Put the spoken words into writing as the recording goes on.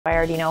I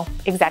already know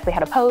exactly how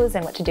to pose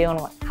and what to do and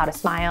how to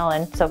smile,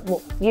 and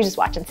so you just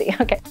watch and see,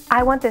 okay?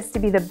 I want this to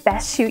be the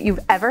best shoot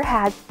you've ever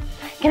had.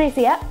 Can I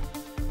see it?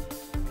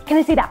 Can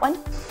I see that one?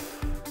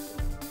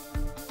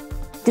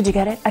 Did you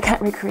get it? I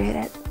can't recreate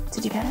it.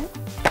 Did you get it?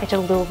 I did a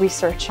little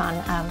research on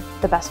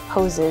the best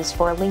poses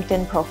for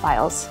LinkedIn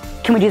profiles.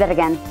 Can we do that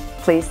again,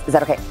 please? Is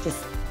that okay?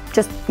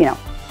 Just you know,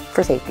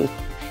 for safety.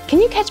 Can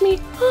you catch me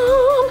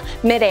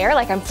midair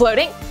like I'm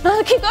floating?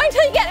 Keep going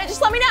till you get it,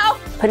 just let me know.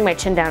 Putting my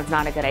chin down is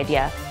not a good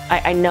idea.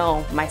 I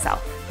know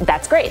myself.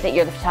 That's great that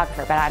you're the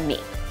photographer, but I'm me.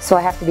 So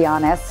I have to be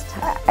honest,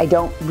 I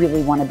don't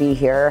really want to be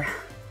here.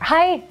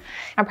 Hi,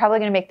 I'm probably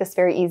gonna make this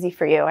very easy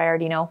for you. I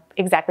already know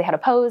exactly how to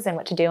pose and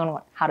what to do and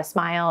how to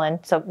smile,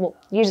 and so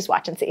you just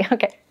watch and see.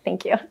 Okay,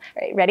 thank you. All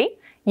right, ready?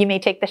 You may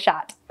take the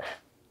shot.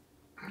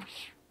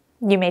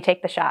 You may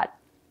take the shot.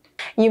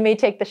 You may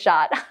take the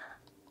shot.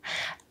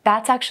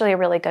 That's actually a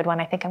really good one.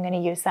 I think I'm going to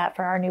use that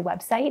for our new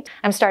website.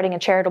 I'm starting a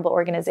charitable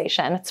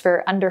organization. It's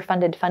for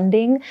underfunded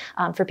funding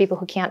for people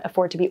who can't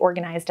afford to be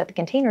organized at the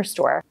Container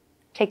Store.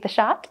 Take the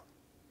shot.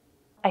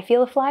 I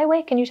feel a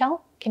flyaway. Can you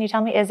tell? Can you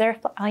tell me? Is there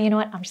a you know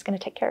what? I'm just going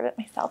to take care of it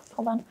myself.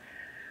 Hold on.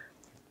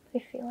 I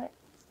feel it.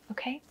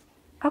 Okay.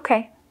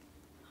 Okay.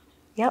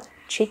 Yep.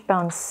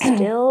 Cheekbones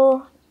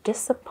still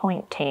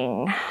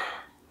disappointing.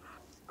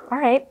 All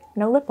right.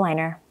 No lip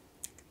liner.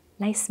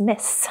 Nice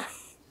miss.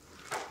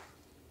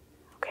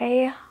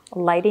 Okay,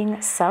 lighting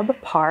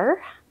subpar,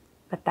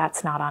 but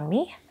that's not on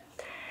me.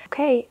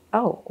 Okay,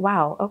 oh,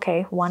 wow,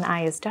 okay, one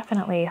eye is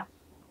definitely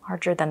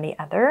larger than the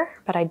other,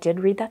 but I did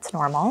read that's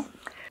normal.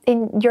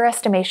 In your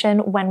estimation,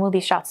 when will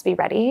these shots be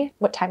ready?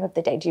 What time of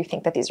the day do you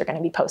think that these are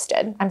gonna be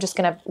posted? I'm just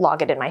gonna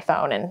log it in my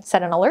phone and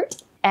set an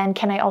alert. And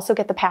can I also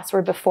get the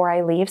password before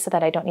I leave so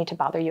that I don't need to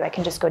bother you? I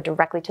can just go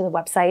directly to the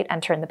website,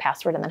 enter in the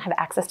password, and then have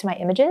access to my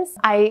images.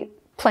 I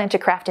plan to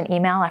craft an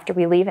email after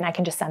we leave, and I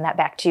can just send that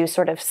back to you,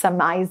 sort of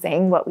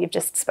surmising what we've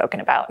just spoken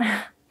about.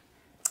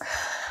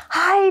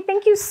 Hi,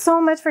 thank you so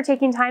much for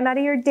taking time out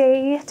of your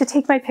day to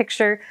take my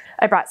picture.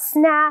 I brought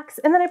snacks,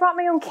 and then I brought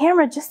my own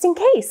camera just in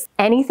case.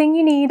 Anything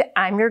you need,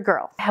 I'm your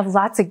girl. I have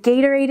lots of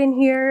Gatorade in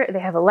here. They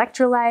have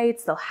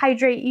electrolytes, they'll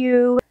hydrate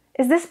you.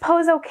 Is this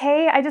pose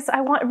okay? I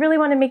really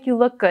want to make you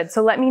look good,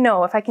 so let me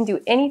know if I can do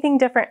anything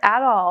different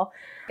at all.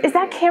 Is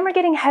that camera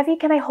getting heavy?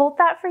 Can I hold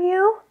that for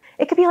you?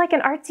 It could be like an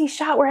artsy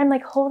shot where I'm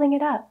like holding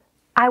it up.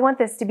 I want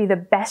this to be the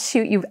best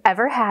shoot you've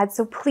ever had,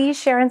 so please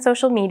share on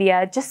social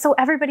media just so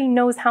everybody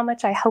knows how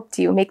much I helped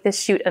you make this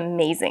shoot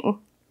amazing.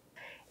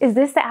 Is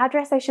this the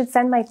address I should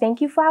send my thank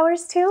you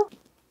flowers to?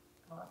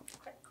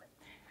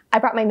 I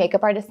brought my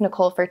makeup artist,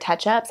 Nicole, for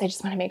touch-ups. I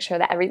just want to make sure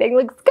that everything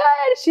looks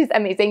good. She's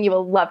amazing. You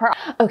will love her.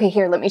 Okay,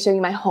 here, let me show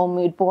you my whole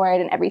mood board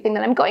and everything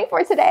that I'm going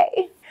for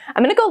today.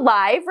 I'm going to go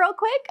live real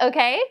quick,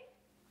 okay?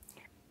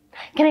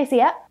 Can I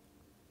see it?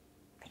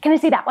 Can I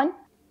see that one?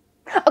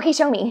 Okay,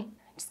 show me.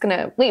 I'm just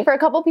gonna wait for a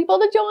couple people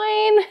to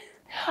join.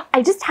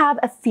 I just have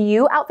a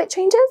few outfit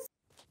changes.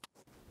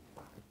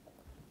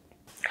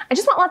 I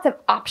just want lots of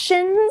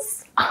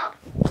options. Oh,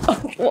 a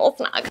little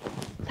snug.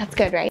 That's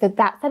good, right? So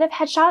that set of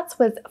headshots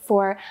was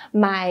for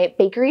my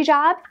bakery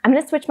job. I'm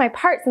gonna switch my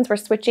part since we're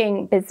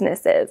switching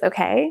businesses,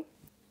 okay?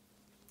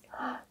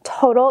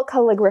 Total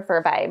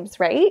calligrapher vibes,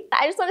 right?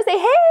 I just wanna say, hey,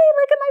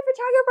 look at my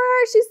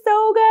photographer. She's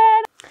so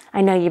good. I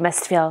know you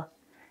must feel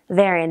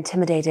very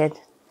intimidated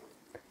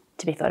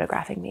to be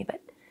photographing me,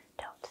 but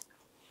don't.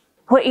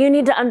 What you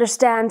need to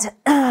understand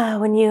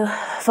when you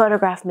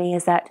photograph me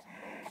is that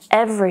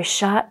every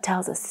shot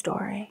tells a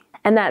story.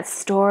 And that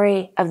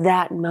story of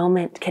that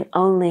moment can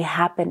only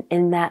happen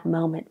in that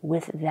moment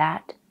with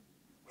that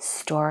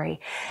story.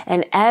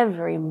 And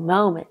every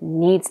moment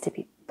needs to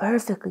be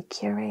perfectly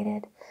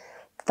curated,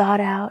 thought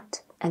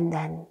out, and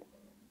then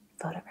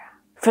photographed.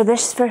 For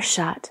this first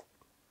shot,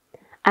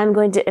 I'm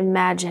going to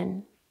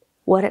imagine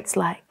what it's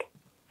like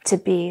to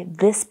be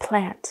this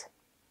plant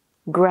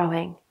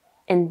growing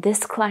in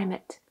this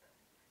climate,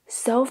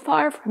 so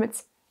far from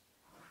its...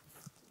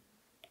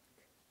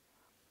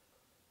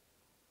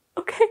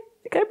 Okay, I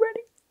think I'm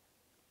ready.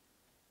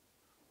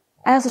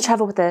 I also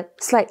travel with a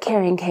slight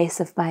carrying case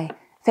of my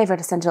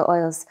favorite essential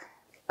oils.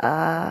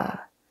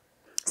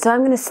 So I'm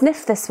going to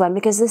sniff this one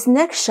because this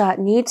next shot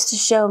needs to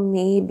show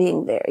me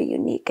being very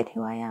unique in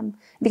who I am.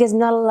 Because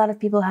not a lot of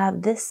people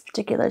have this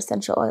particular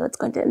essential oil. It's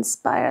going to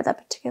inspire that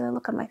particular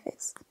look on my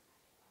face.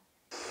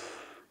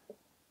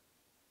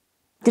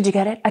 Did you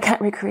get it? I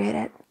can't recreate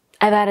it.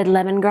 I've added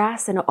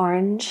lemongrass and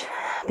orange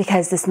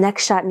because this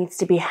next shot needs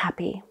to be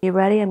happy. You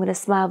ready? I'm going to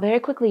smile very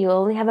quickly. You'll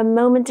only have a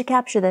moment to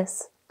capture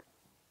this.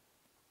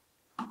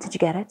 Did you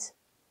get it?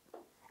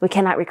 We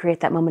cannot recreate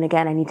that moment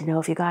again. I need to know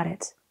if you got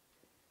it.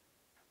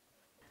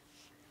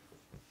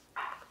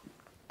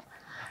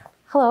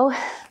 Hello.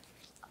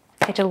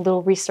 I did a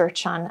little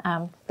research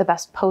on the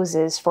best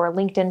poses for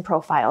LinkedIn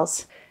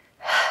profiles.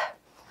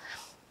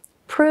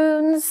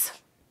 Prunes.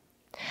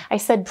 I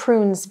said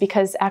prunes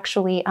because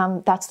actually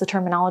that's the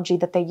terminology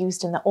that they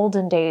used in the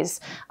olden days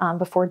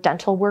before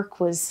dental work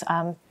was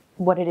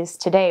what it is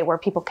today, where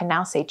people can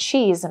now say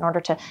cheese in order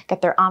to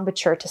get their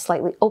embouchure to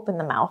slightly open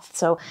the mouth.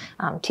 So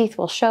teeth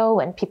will show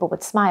and people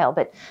would smile,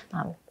 but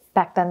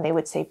back then they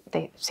would say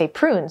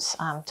prunes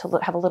to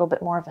have a little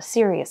bit more of a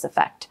serious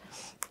effect.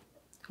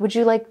 Would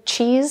you like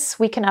cheese?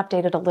 We can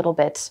update it a little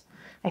bit.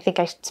 I think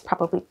it's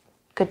probably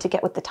good to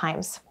get with the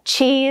times.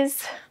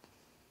 Cheese.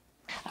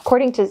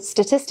 According to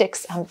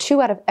statistics,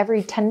 2 out of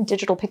every 10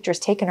 digital pictures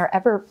taken are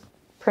ever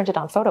printed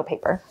on photo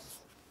paper.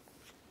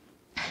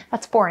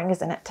 That's boring,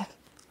 isn't it?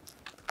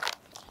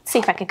 Let's see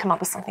if I can come up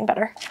with something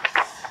better.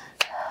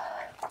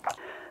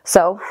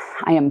 So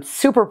I am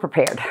super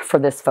prepared for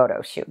this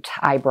photo shoot.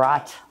 I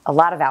brought a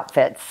lot of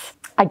outfits.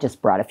 I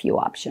just brought a few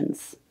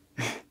options.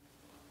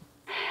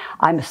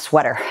 I'm a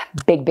sweater,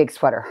 big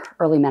sweater,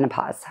 early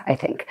menopause, I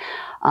think.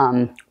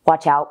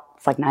 Watch out,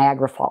 it's like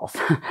Niagara Falls.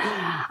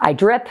 I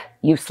drip,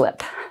 you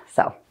slip.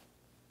 So,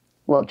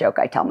 little joke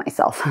I tell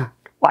myself,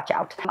 watch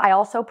out. I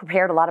also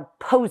prepared a lot of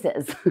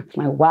poses.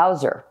 My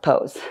wowzer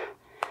pose.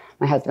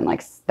 My husband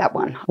likes that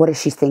one. What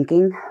is she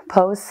thinking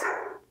pose?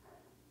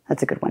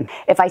 That's a good one.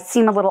 If I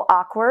seem a little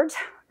awkward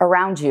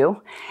around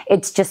you,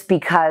 it's just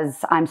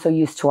because I'm so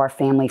used to our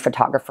family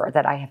photographer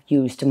that I have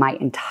used my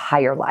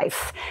entire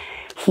life.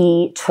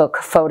 He took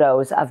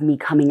photos of me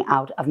coming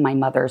out of my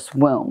mother's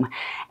womb.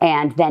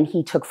 And then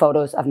he took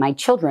photos of my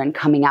children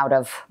coming out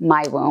of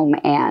my womb.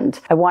 And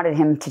I wanted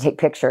him to take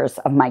pictures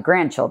of my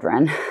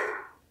grandchildren,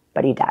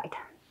 but he died.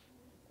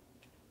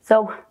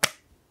 So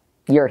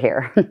you're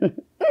here.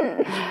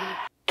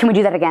 Can we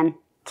do that again,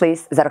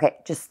 please? Is that okay?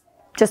 Just,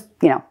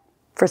 you know,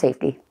 for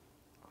safety.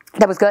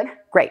 That was good?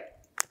 Great.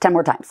 10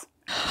 more times.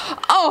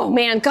 Oh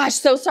man, gosh,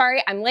 so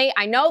sorry. I'm late.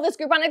 I know this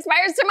Groupon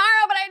expires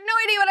tomorrow, but I had no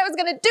idea what I was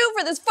gonna do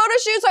for this photo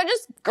shoot, so I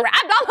just grabbed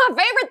all my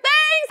favorite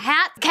things.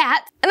 Hats,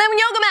 cats, and then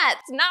yoga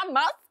mats.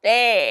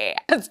 Namaste.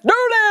 Let's do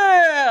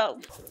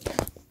this.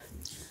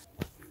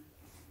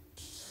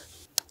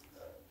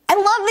 I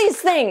love these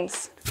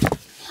things.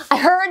 I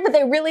heard that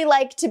they really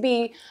like to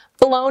be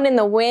blown in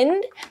the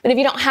wind, but if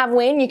you don't have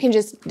wind, you can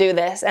just do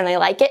this and they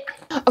like it.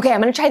 Okay,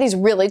 I'm gonna try these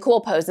really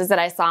cool poses that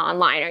I saw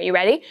online. Are you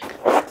ready?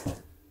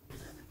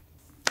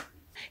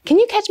 Can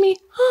you catch me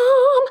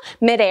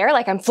midair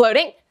like I'm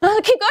floating? Keep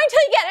going till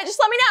you get it, just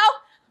let me know.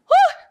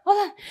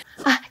 Hold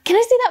on. Can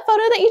I see that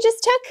photo that you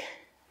just took?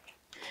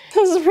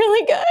 This is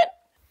really good.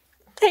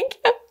 Thank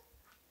you.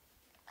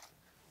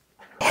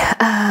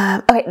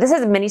 Okay, this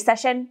is a mini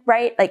session,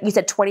 right? Like you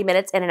said, 20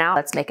 minutes in and out.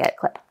 Let's make it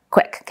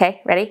quick,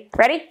 okay? Ready?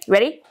 Ready?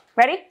 Ready?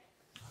 Ready?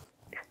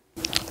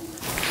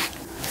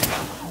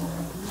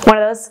 One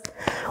of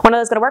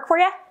those gonna work for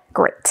you?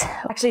 Great.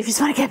 Actually, if you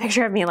just want to get a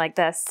picture of me like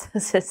this,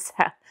 this is,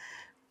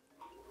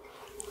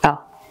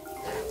 oh,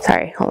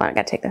 sorry, hold on, I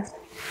gotta take this.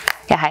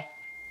 Yeah, hi.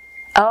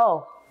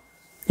 Oh,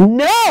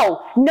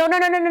 no,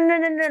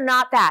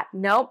 not that.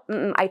 Nope,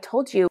 I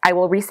told you. I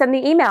will resend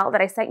the email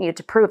that I sent you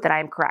to prove that I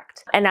am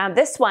correct. And on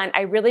this one,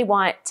 I really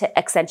want to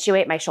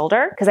accentuate my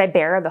shoulder because I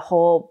bear the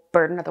whole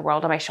burden of the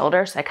world on my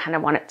shoulder. So I kind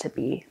of want it to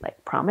be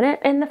like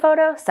prominent in the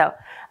photo. So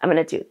I'm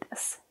gonna do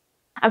this.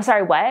 I'm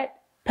sorry, what?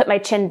 Put my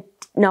chin,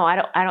 no, I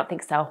don't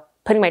think so.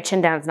 Putting my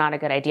chin down is not a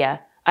good idea.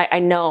 I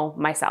know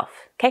myself,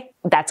 okay?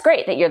 That's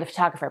great that you're the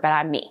photographer, but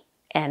I'm me.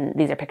 And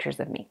these are pictures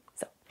of me,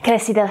 so. Can I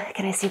see those?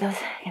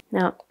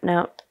 No.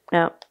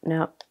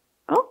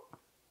 Oh,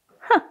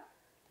 huh.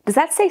 Does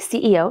that say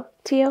CEO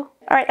to you? All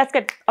right, that's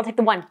good. I'll take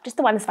the one. Just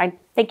the one is fine.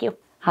 Thank you.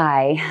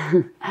 Hi.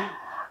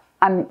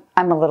 I'm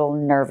a little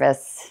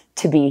nervous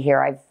to be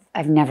here.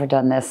 I've never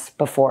done this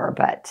before,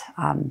 but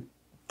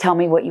tell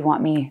me what you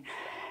want me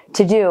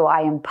to do. I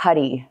am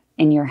putty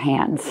in your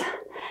hands.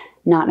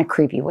 Not in a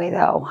creepy way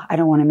though. I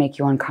don't want to make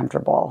you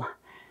uncomfortable.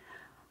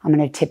 I'm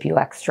going to tip you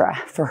extra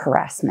for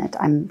harassment.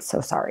 I'm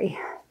so sorry.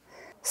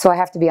 So I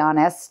have to be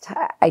honest,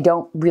 I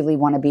don't really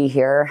want to be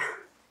here.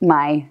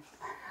 My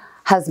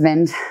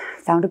husband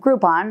found a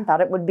Groupon,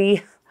 thought it would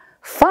be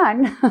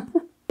fun.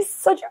 He's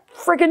such a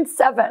friggin'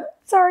 7.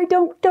 Sorry,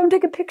 don't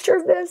take a picture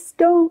of this.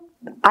 Don't.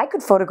 I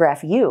could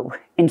photograph you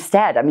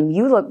instead. I mean,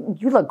 you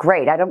look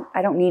great. I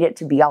don't need it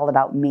to be all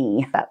about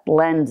me. That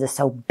lens is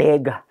so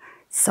big,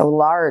 so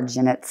large,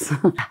 and it's.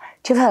 Do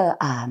you have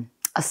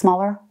a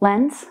smaller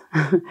lens?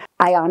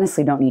 I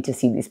honestly don't need to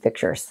see these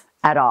pictures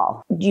at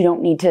all. You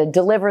don't need to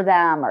deliver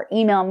them or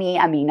email me.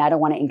 I mean, I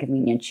don't want to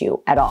inconvenience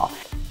you at all.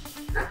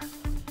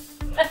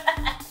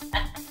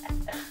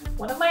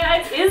 One of my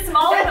eyes is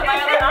smaller than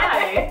my other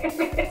eye.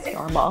 It's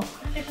normal.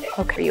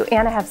 Okay, for you.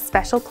 And I have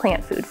special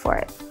plant food for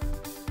it.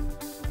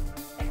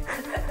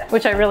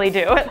 Which I really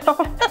do.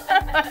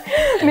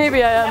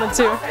 Maybe I am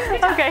too.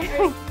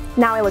 Okay.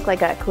 Now I look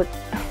like a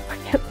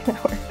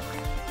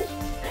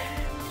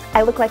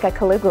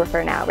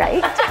calligrapher now,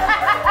 right?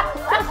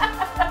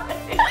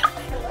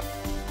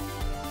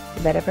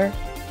 Vetiver?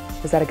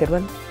 Is that a good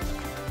one?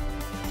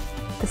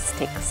 This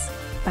stinks.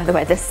 By the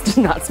way, this does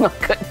not smell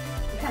good. You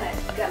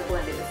gotta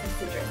blend it with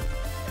some citrus.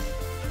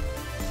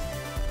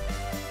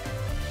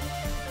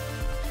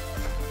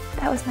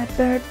 That was my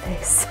bird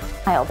face.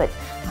 But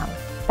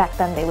back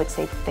then they would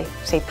say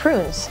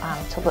prunes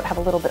to have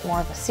a little bit more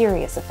of a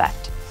serious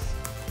effect.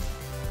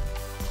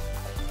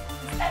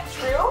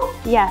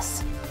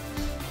 Yes.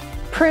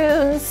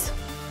 Prunes.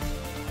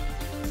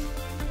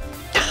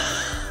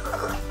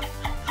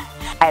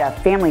 I had a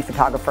family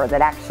photographer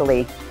that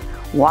actually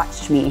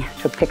watched me,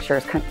 took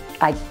pictures.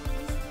 I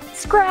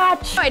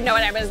scratch. I know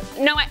what I was.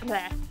 No, I.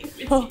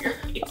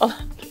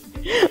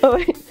 Oh,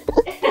 wait.